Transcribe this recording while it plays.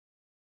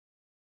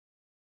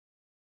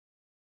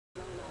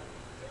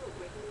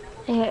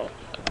Yeah.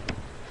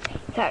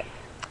 So,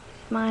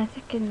 it's my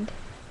second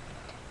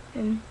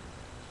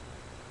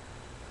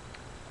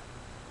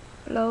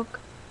vlog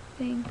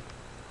thing,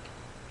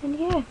 and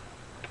yeah,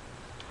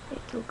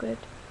 it's all good.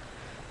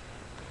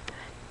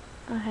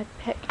 I had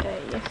pet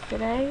day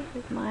yesterday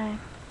with my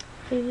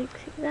physics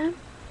exam.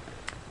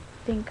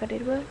 I think I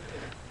did well.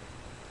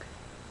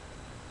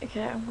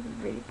 Okay,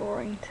 I'm really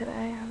boring today.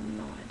 I have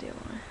no idea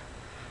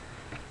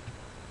why.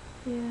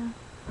 Yeah,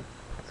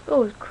 school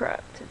was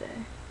crap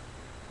today.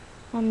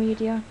 My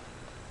media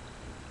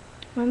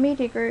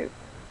group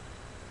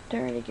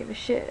don't really give a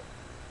shit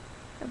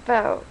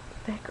about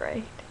their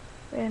grade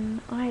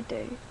when I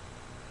do.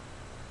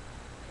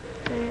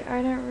 So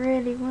I don't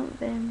really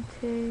want them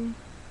to,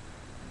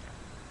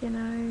 you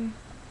know,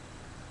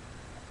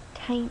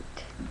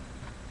 taint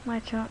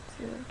my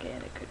chances of getting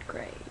a good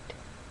grade.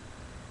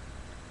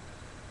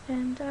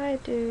 And I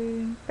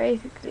do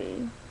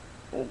basically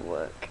all the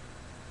work.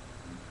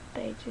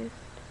 They just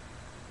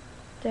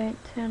don't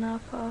turn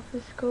up after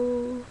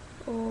school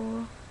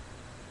or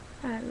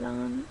at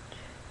lunch.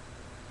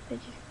 They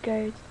just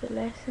go to the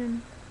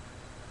lesson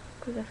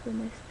because that's when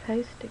they're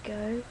supposed to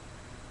go.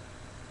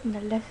 In the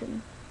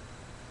lesson,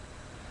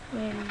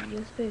 when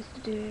you're supposed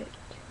to do it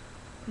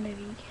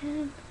whenever you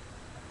can,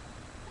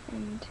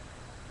 and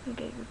you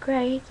get a good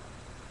grade,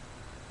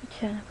 you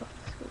turn up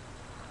after school.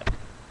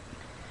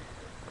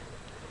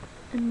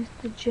 And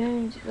Mr.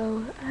 Jones is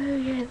all, oh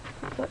yeah,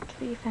 it's got to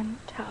be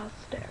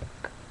fantastic.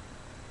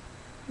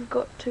 You've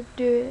got to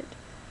do it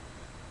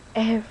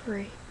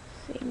every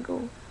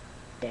single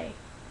day.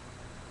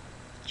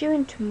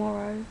 During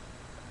tomorrow,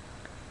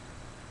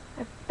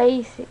 I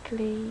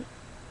basically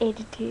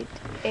edited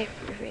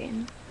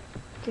everything.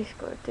 Just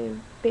got to do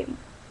a bit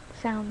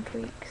sound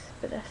tweaks,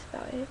 but that's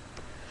about it.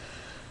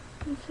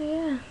 And so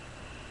yeah,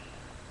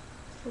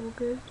 it's all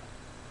good.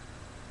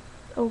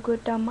 All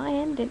good down my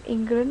end in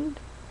England.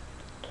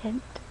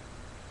 Kent.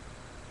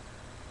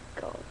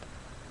 God.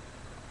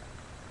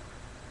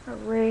 I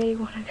really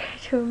want to go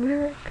to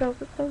America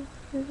for some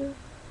reason.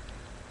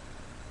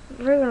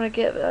 I really want to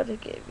get there, I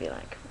just get to be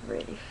like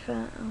really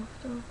fat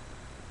after.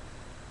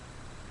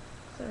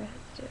 Sorry I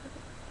had to do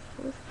it.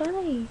 It was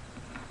funny.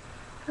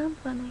 I'm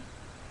funny.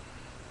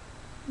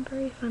 I'm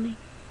very funny.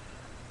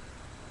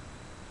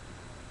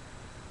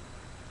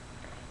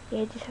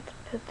 Yeah, just have to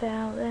put that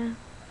out there.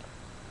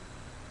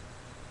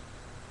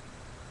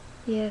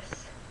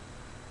 Yes.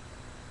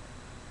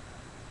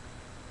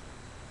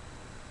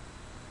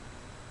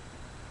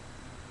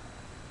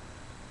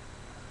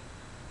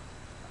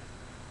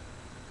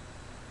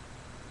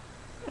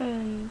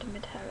 And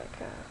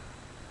Metallica.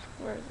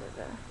 Where is it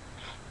there?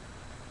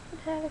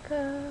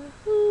 Metallica.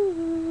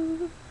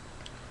 Woo.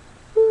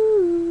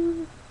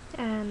 Woo.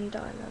 And I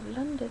Love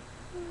London.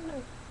 No.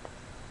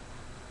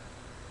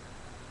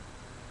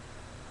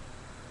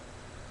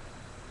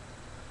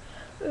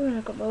 Ooh, and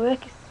I got my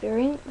work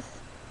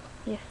experience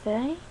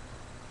yesterday.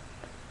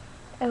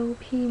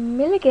 LP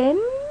Milligan.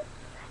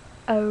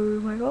 Oh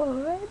my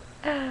god.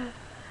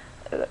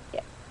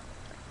 Yeah.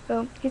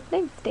 Well, his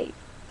name's Steve,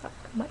 like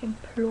my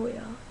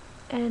employer,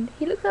 and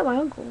he looks like my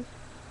uncle.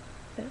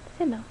 So that's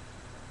him now.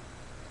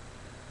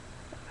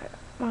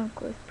 My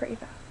uncle is pretty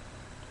bad,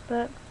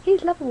 but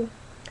he's lovable.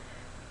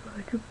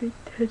 Like a big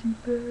teddy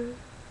bear.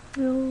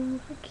 Oh,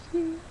 so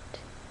cute.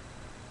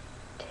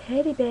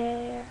 Teddy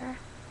bear.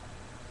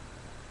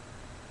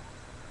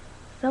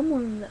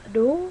 Someone at the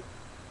door.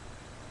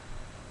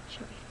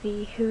 Shall we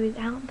see who is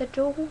out the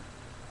door?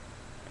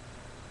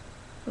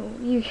 Oh,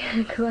 you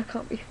can, because I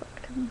can't be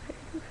fucked to move.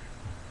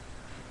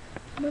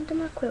 I'm under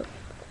my quilt.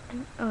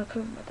 Oh, I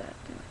put my dad.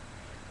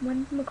 I'm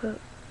under my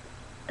quilt.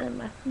 And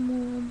my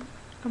warm.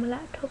 On my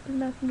laptop and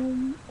my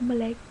warm on my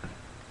leg.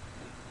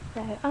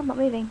 So, I'm not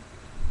moving.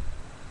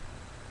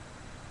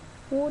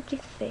 What do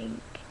you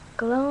think?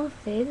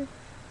 Glasses?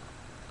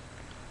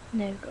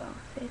 No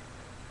glasses.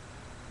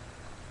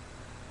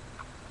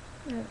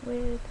 That's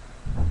weird.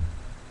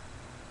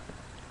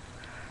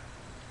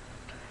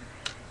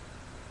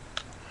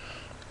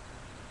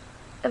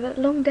 I've had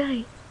a long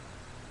day.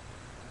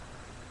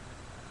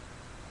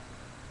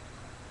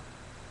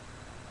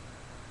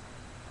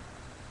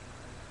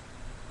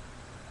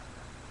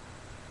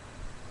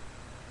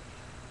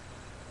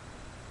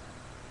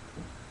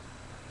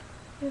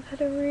 I've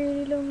had a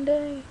really long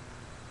day.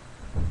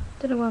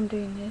 Don't know why I'm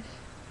doing this.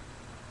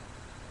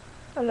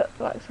 I look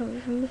like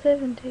something from the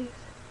 70s.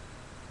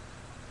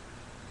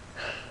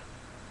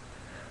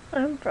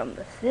 I'm from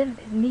the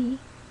 70s, me.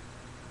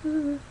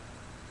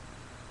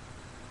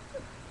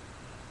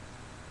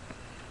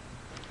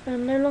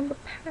 I'm no longer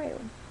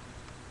pale.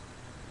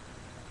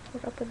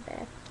 What up with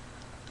that?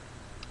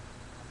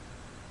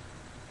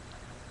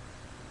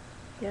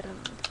 Yeah, I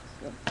don't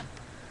know.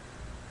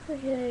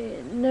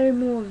 Okay, no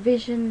more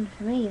vision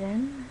for me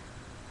then.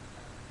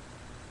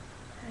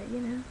 So,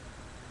 you know,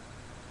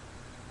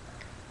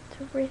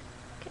 it's a risk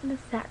and a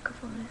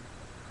sacrifice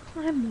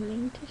I'm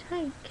willing to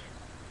take.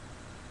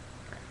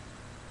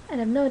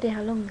 And I've no idea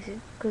how long this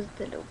is because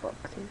the little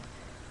box is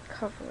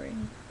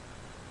covering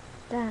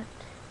that.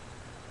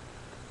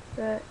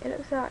 but it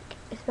looks like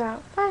it's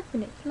about 5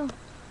 minutes long.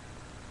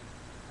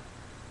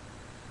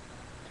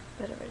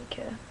 But I don't really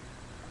care.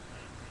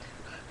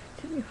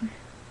 To be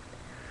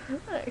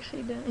honest, I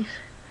actually don't.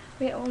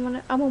 Yeah,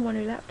 I'm on my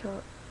new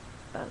laptop,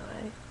 by the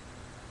way.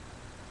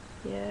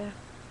 Yeah.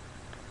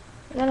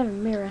 I don't have a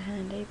mirror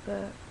handy,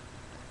 but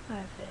I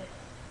have this.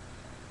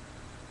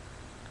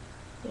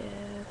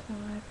 Yeah, that's my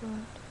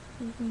iPod.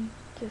 You can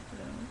just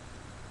about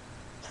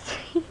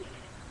see.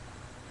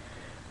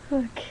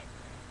 Look,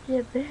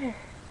 you're there.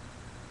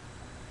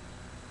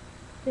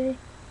 See?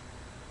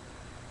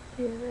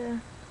 You're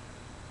there.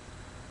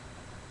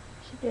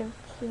 Should be able to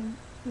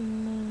see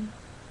me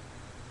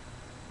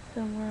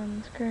somewhere on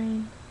the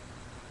screen.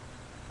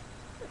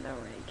 I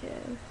don't really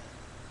care.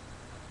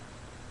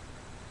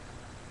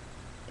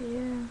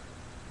 Yeah.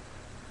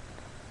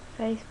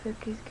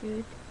 Facebook is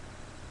good.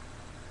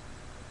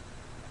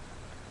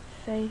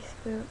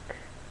 Facebook.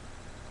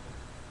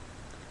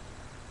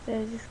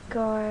 There's this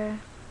guy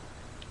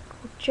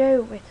called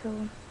Joe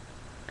Whittle,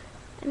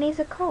 and he's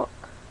a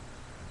cock.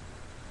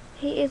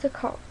 He is a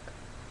cock.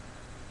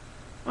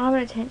 I'm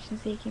an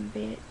attention-seeking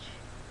bitch.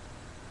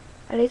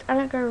 At least I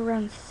don't go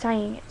around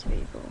saying it to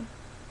people.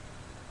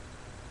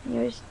 And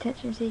you're just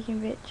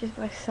attention-seeking bitch just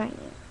by saying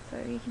it, so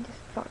you can just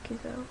fuck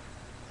yourself.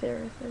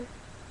 Seriously.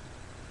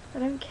 I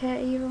don't care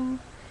either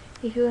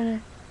if you're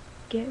gonna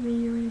get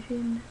me or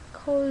anything,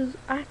 cause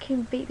I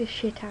can beat the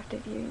shit out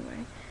of you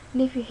anyway.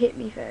 And if you hit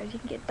me first, you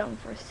can get done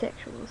for a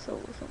sexual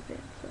assault or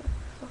something, so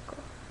fuck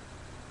off.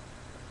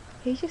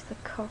 He's just a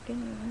cock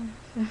anyway,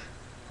 so.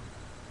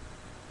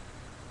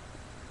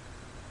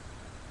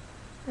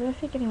 I don't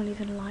think anyone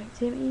even likes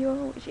him either,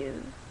 which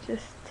is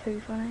just too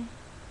funny.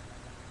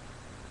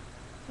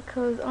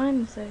 Because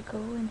I'm so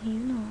cool and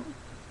he's not.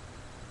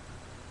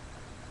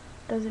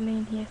 Doesn't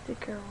mean he has to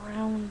go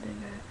around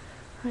and go,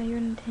 oh, you're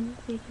an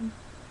attention-seeking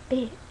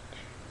bitch.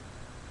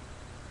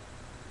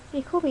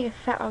 He called me a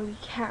fat ugly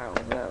cow.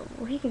 Well,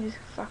 he can just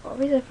fuck off.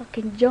 He's a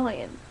fucking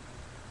giant.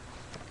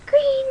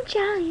 Green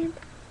giant.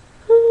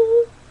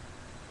 Woo.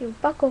 You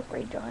fuck off,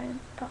 green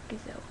giant. Fuck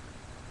yourself.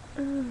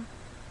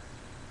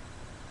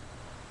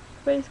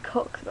 But his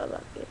cock's not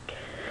that big.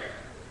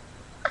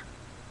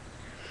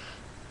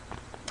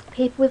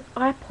 People with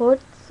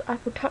iPods,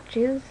 iPod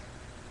touches.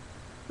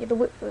 Yeah, the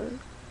width was.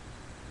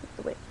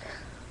 The width.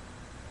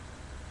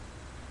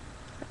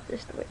 That's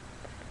just the width.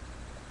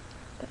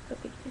 That's the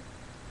big thing.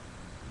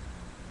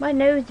 My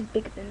nose is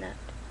bigger than that.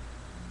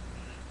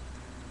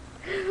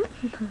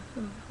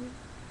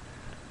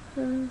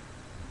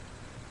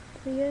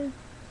 So yeah.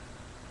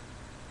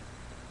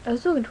 I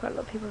was talking to quite a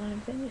lot of people on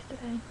LinkedIn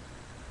yesterday.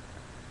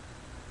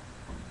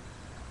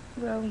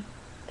 Well,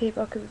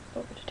 people I could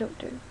bother to talk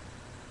to.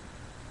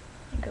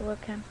 And go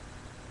webcam.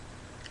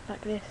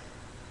 Like this.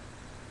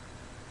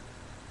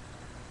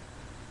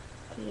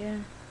 So yeah.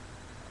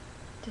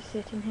 Just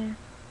sitting here.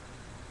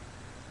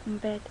 On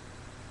bed.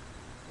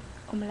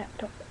 On my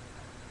laptop.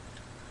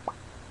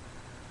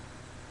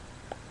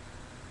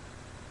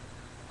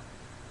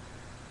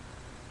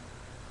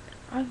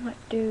 I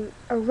might do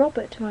a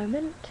Robert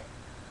moment.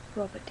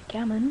 Robert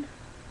Gammon.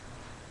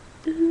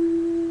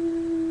 Ooh.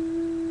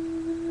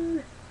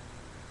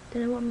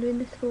 Don't know what I'm doing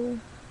this for.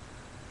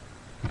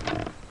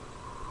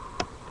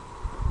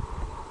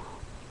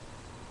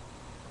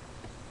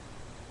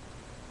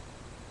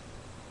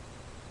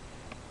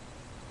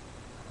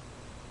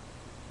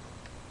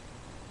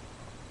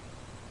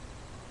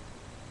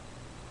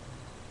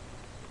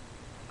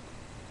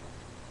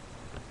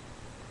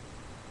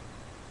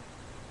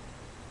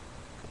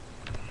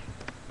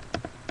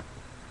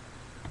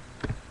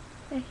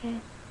 Okay.